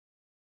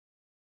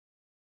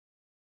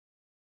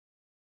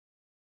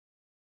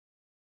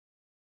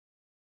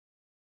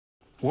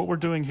what we're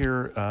doing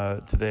here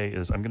today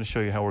is I'm going to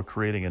show you how we're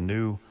creating a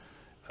new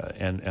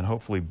and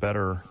hopefully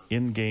better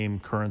in-game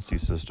currency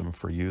system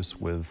for use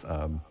with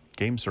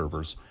game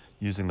servers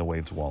using the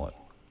Waves wallet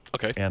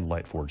and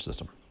LightForge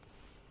system.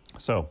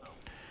 So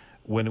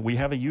when we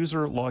have a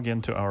user log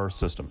into our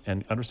system,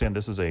 and understand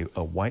this is a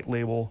white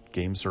label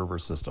game server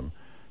system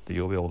that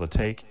you'll be able to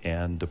take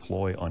and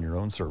deploy on your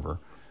own server.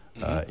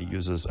 It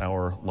uses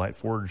our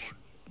LightForge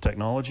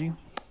technology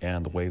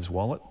and the Waves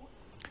wallet,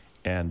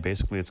 and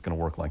basically it's going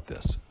to work like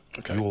this.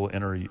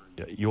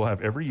 You'll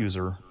have every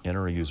user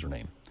enter a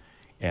username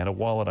and a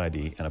wallet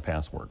ID and a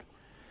password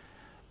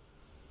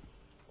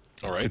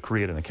to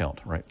create an account,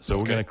 right? So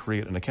we're going to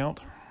create an account,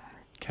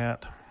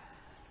 cat.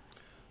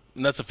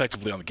 And that's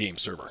effectively on the game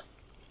server.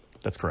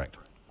 That's correct.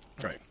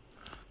 Right.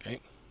 Okay.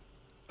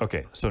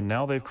 Okay, so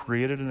now they've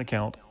created an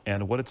account,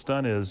 and what it's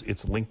done is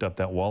it's linked up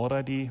that wallet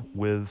ID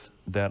with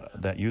that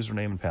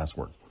username and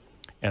password.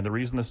 And the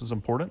reason this is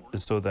important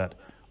is so that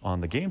on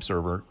the game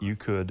server you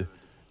can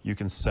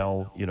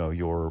sell, you know,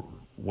 your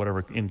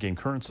whatever in-game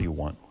currency you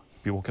want.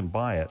 People can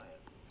buy it,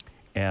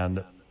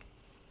 and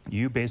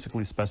you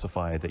basically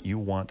specify that you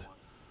want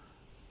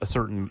a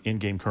certain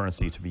in-game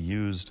currency to be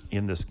used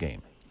in this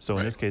game. So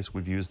in this case,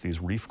 we've used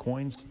these Reef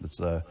coins. It's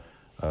a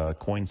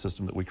coin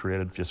system that we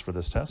created just for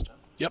this test.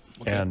 Yep.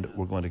 And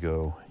we're going to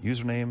go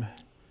username,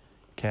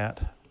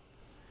 cat.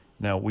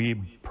 Now we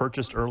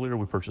purchased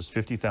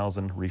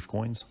 50,000 Reef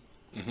coins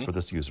for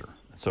this user.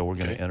 So we're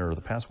going to enter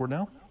the password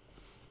now.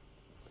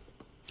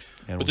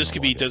 But this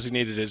could be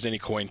designated as any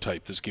coin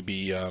type. This could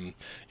be, you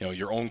know,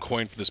 your own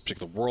coin for this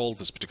particular world,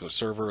 this particular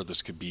server.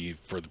 This could be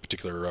for the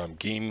particular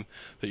game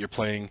that you're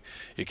playing.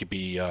 It could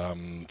be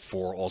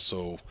for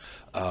also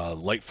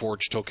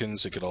LightForge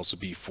tokens. It could also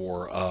be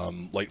for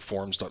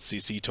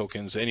lightforms.cc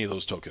tokens. Any of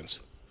those tokens.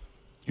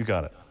 You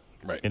got it.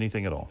 Right.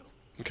 Anything at all.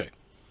 Okay.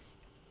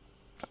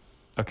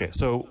 Okay.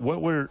 So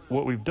what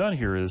we've done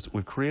here is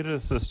we've created a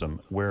system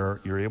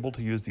where you're able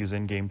to use these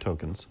in-game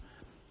tokens,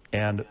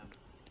 and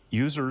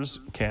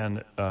users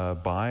can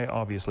buy,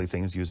 obviously,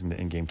 things using the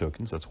in-game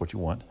tokens. That's what you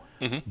want.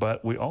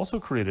 But we also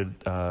created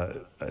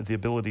the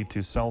ability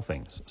to sell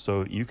things.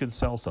 So you could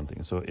sell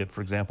something. So if, for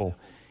example,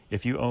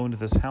 if you owned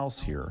this house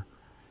here,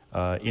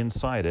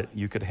 inside it,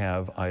 you could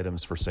have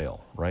items for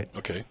sale, right?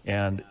 Okay.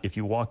 And if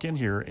you walk in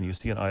here and you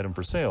see an item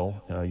for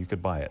sale, you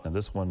could buy it. Now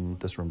this room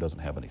doesn't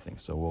have anything,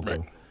 so we'll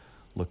go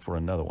look for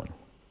another one.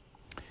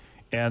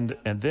 And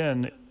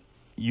then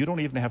you don't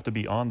even have to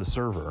be on the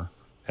server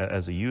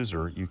as a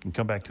user. You can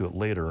come back to it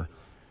later,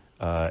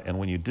 and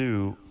when you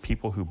do,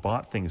 people who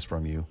bought things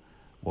from you,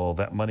 well,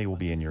 that money will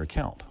be in your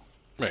account.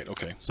 Right.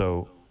 Okay.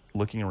 So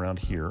looking around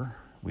here,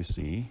 we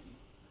see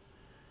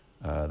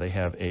they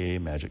have a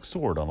magic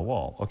sword on the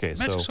wall. Okay,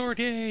 magic sword,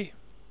 yay!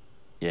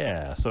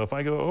 Yeah, so if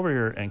I go over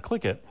here and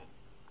click it,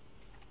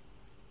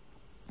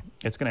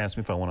 it's going to ask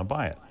me if I want to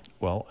buy it.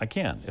 Well, I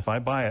can. If I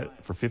buy it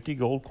for 50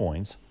 gold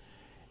coins,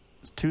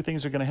 two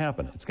things are going to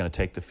happen. It's going to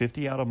take the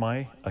 50 out of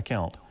my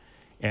account,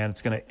 and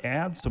it's going to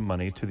add some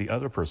money to the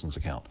other person's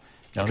account.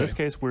 Now, in this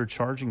case, we're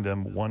charging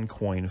them 1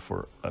 coin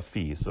for a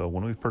fee. So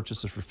when we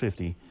purchase it for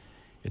 50,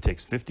 it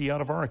takes 50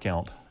 out of our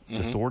account.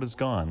 The sword is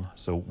gone,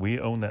 so we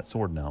own that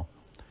sword now.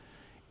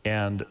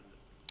 And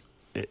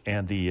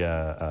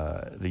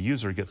the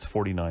user gets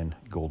 49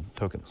 gold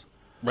tokens.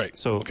 Right.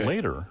 So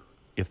later,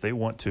 if they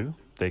want to,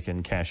 they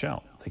can cash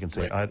out. They can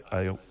say,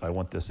 I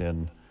want this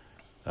in,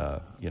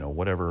 you know,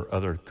 whatever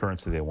other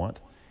currency they want,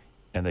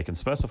 and they can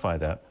specify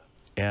that,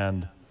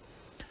 and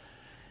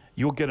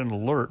you'll get an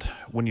alert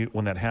when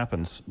that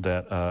happens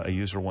that a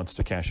user wants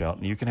to cash out,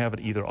 and you can have it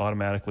either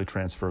automatically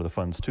transfer the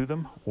funds to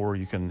them, or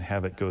you can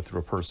have it go through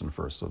a person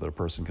first, so that a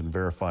person can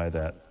verify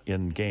that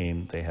in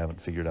game they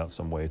haven't figured out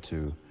some way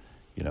to,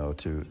 you know,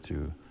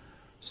 to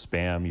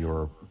spam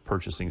your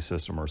purchasing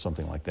system or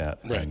something like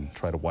that, and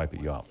try to wipe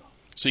you out.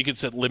 So you could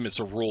set limits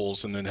or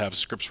rules and then have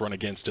scripts run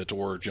against it,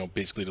 or, you know,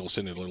 basically it'll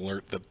send an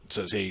alert that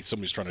says, hey,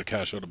 somebody's trying to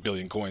cash out 1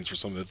 billion coins for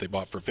something that they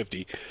bought for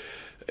 50,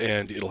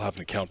 and it'll have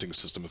an accounting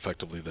system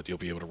effectively that you'll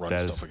be able to run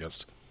stuff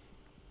against.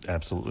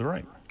 Absolutely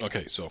right.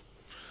 Okay, so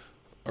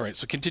all right,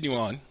 so continue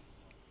on.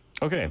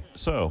 Okay,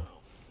 so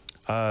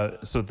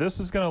so this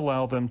is going to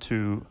allow them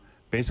to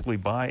basically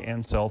buy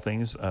and sell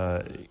things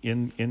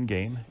in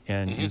game,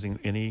 and using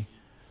any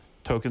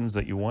tokens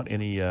that you want,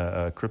 any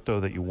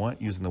crypto that you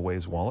want, using the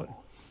Waves wallet.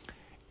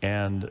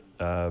 And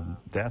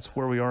that's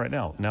where we are right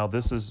now. Now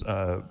this is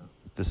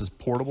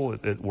portable.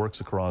 It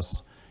works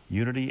across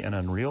Unity and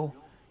Unreal.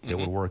 It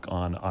would work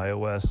on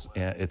iOS,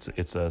 and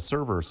it's a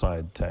server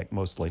side tech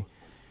mostly.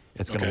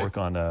 It's going to work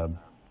on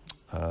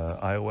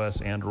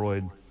iOS,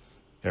 Android,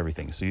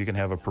 everything. So you can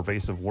have a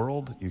pervasive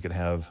world. You can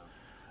have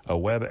a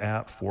web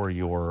app for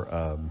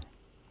your,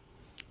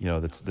 you know,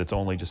 that's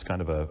only just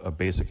kind of a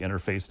basic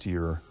interface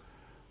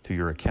to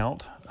your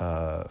account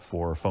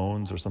for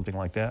phones or something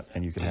like that,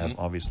 and you can have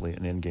obviously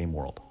an in-game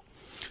world.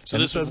 So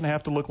this doesn't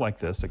have to look like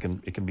this. It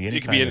can be any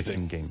kind of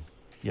in-game.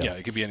 Yeah,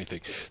 it could be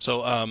anything.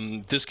 So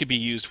this could be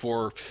used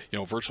for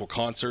virtual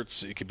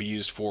concerts. It could be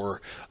used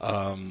for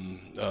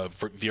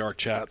VR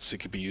chats. It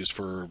could be used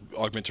for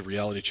augmented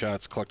reality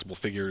chats, collectible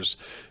figures,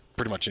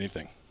 pretty much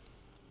anything.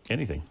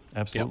 Anything,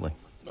 absolutely.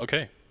 Yep.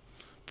 Okay,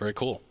 very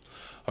cool.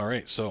 All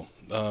right, so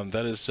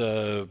that is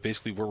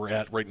basically where we're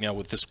at right now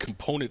with this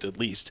component, at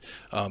least.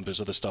 There's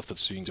other stuff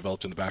that's being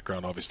developed in the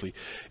background, obviously,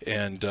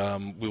 and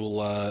we will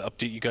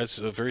update you guys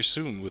very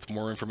soon with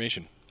more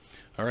information.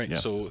 All right,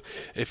 so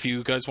if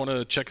you guys want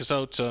to check us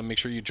out, make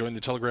sure you join the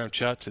Telegram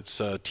chat. It's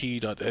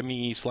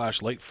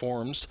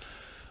t.me/lightforms,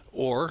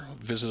 or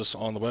visit us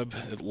on the web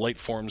at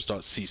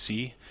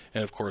lightforms.cc.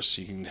 And of course,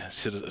 you can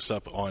hit us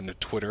up on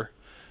Twitter.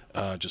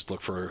 Just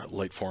look for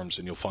LightForms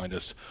and you'll find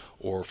us.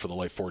 Or for the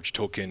LightForge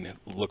token,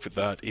 look for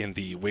that in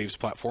the Waves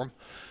platform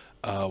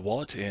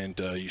wallet, and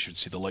you should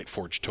see the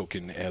LightForge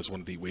token as one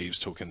of the Waves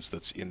tokens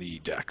that's in the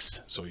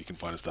DEX. So you can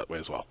find us that way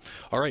as well.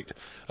 All right.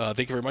 Thank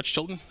you very much,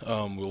 Chilton.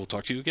 We'll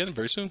talk to you again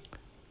very soon.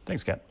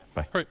 Thanks, Kat.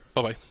 Bye. All right.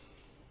 Bye-bye.